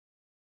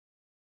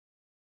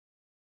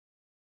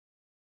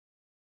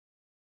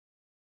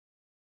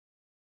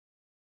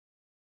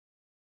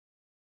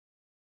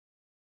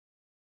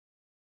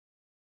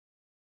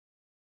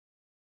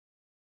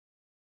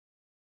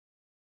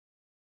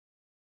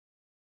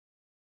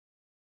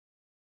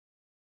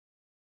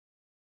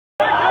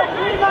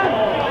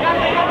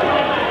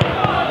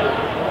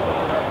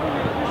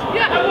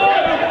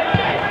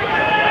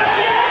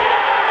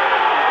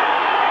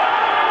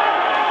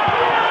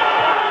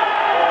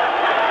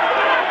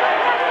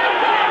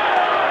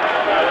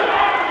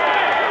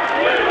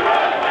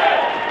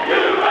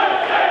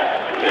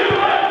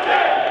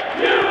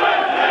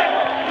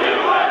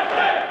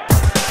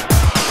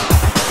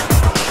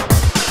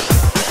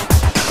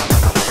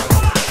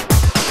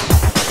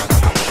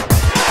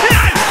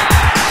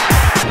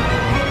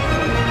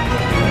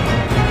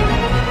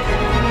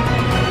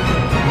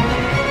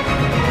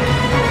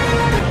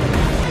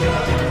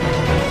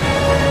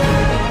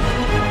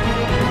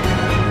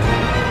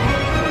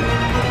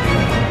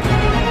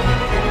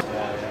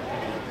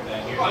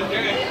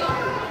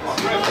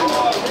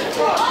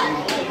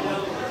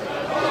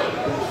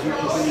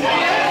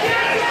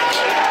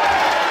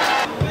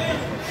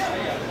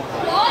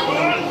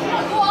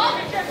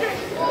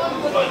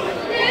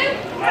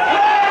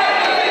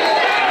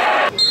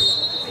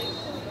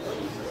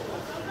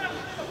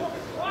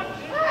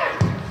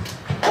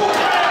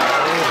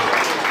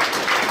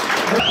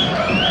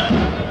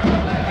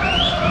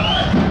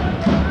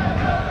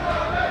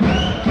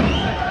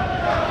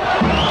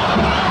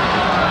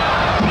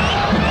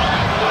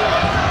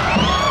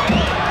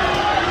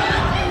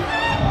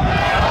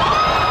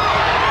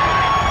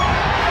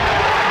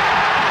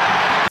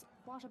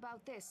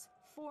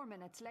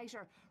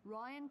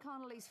Ryan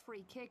Connolly's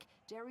free kick,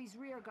 Derry's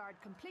rearguard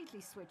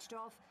completely switched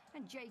off,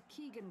 and Jake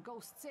Keegan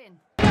ghosts in.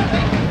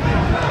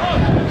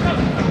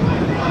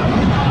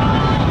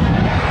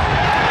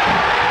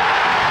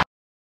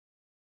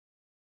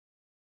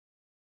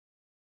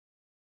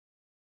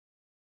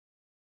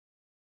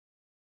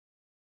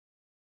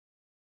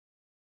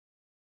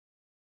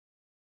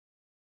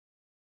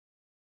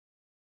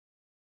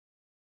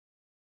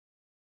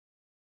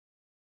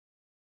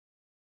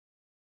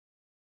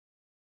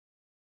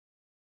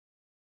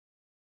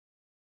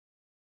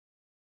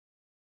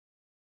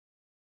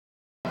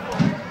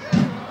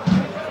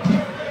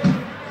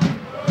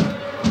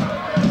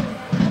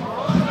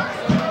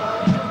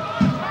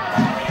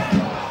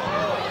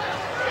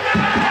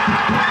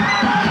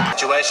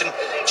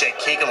 Jake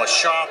Keegan was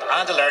sharp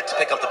and alert to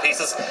pick up the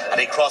pieces, and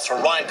he crossed for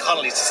Ryan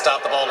Connolly to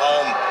start the ball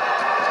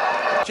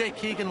home. Jake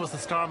Keegan was the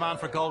star man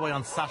for Galway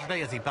on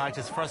Saturday as he bagged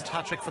his first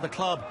hat-trick for the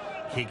club.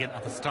 Keegan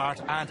at the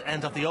start and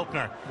end of the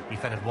opener. He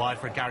fed it wide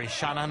for Gary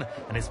Shanahan,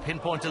 and his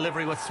pinpoint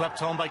delivery was swept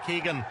home by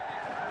Keegan.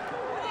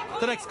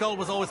 The next goal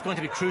was always going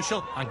to be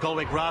crucial, and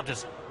Galway grabbed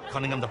it.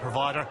 Cunningham the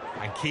provider,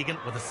 and Keegan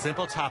with a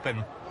simple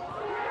tap-in.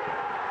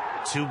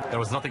 There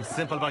was nothing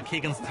simple about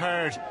Keegan's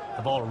third.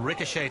 The ball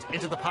ricocheted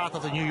into the path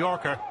of the New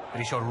Yorker, but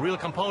he showed real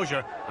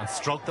composure and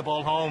stroked the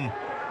ball home.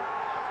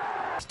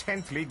 His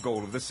 10th league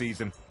goal of the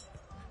season.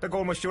 The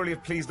goal must surely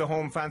have pleased the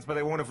home fans, but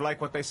they won't have liked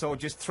what they saw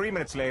just 3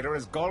 minutes later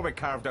as Galway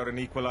carved out an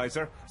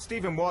equaliser.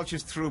 Stephen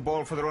Walsh's through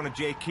ball for the run of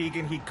Jake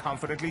Keegan. He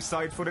confidently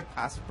side-footed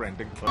past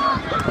Brendan Clark.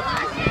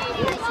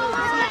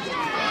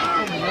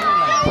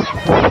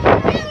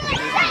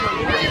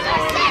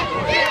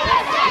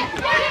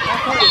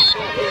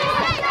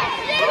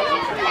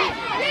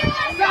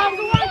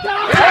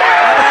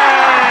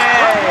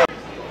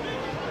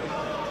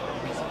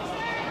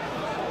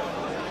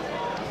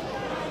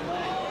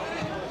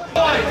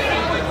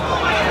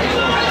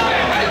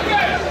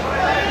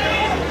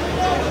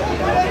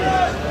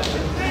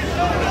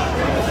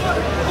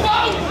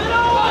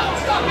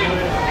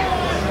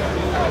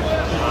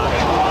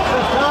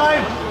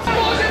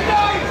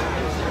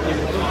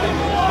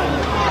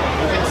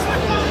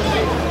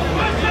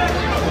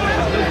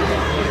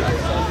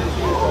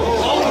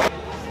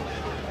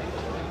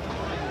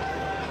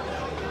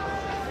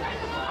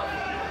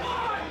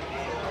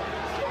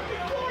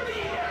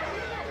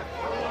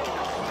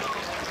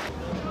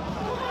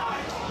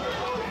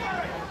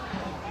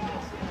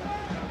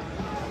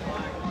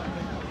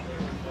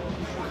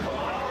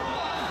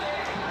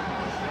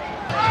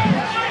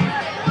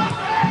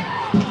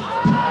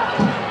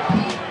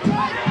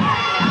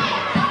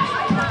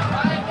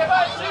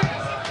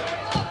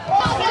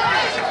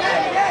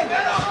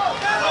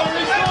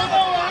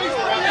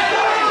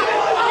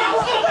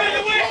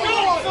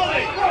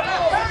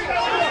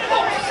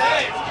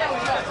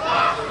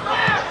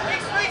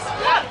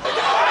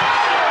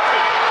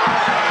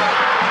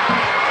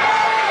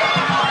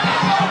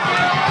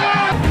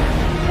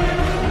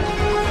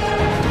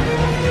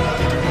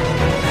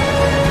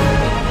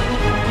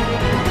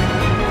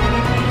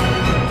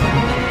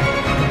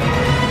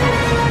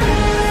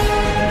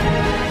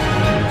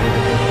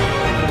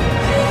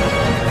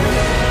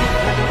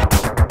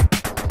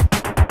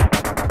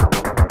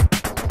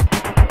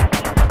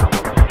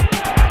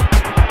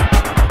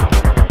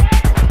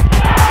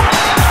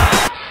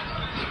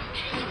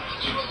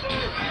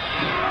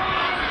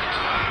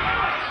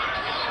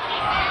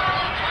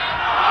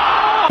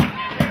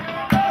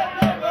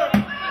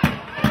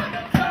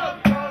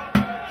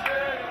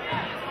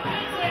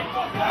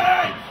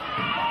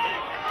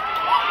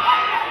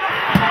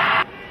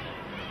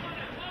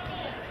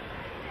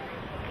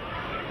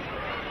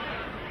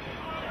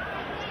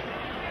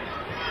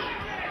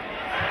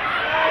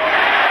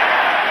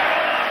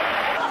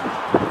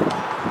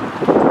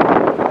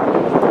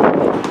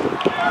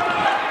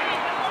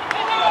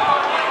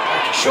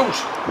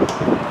 Shoot!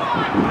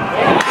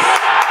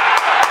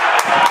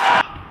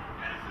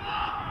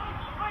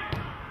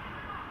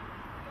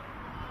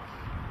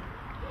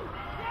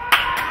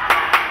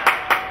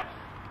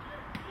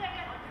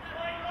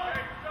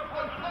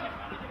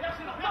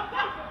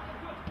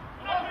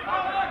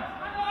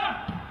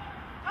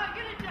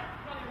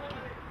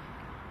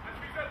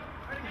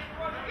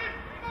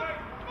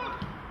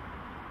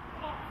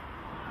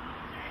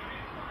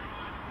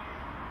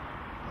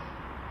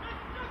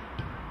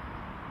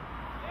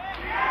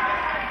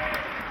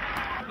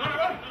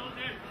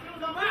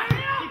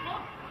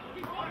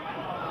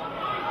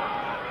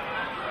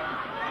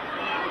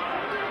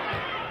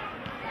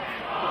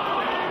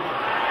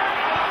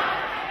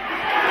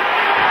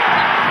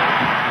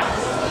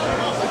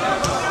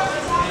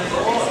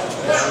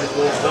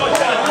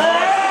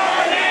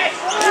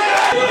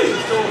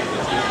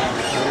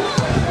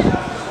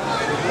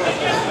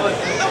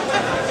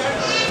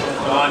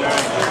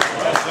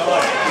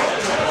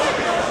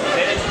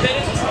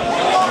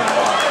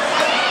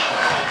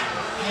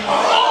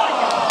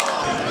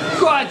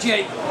 Go on,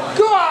 Jake.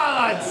 Go on,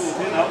 lads.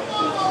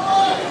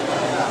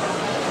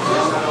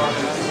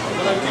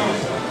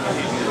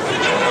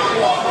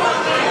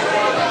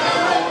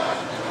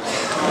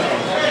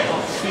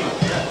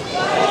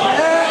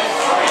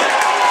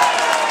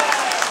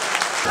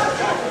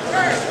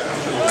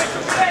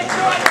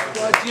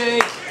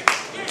 Jake.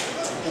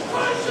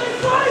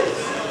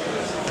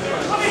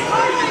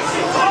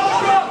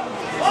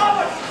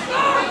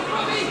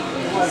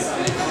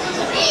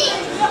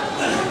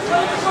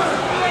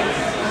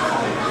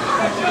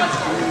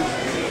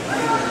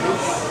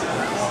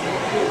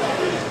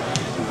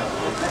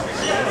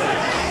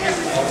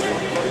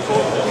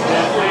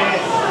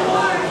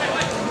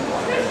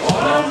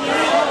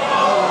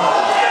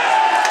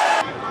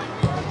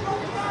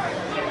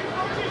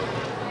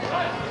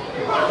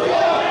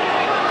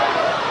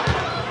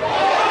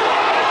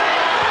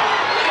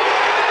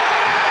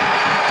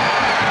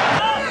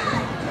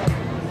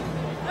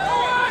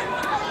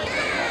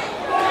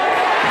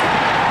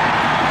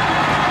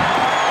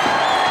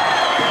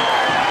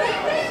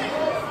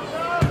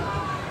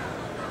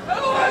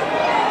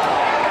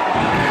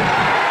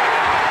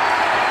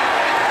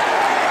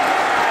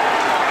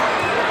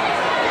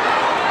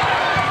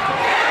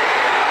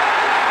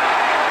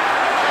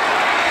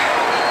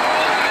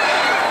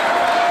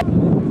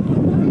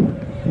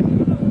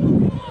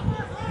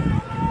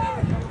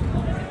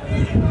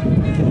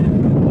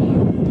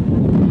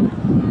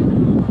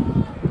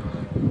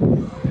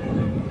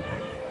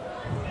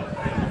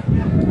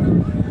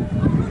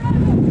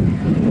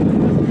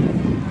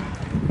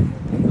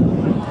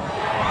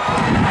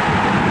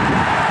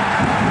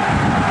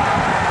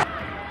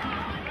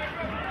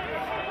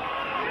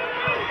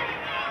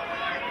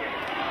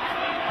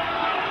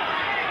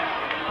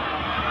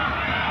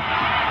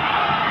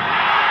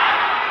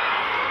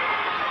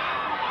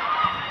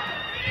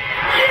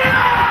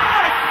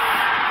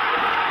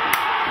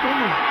 Oh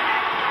my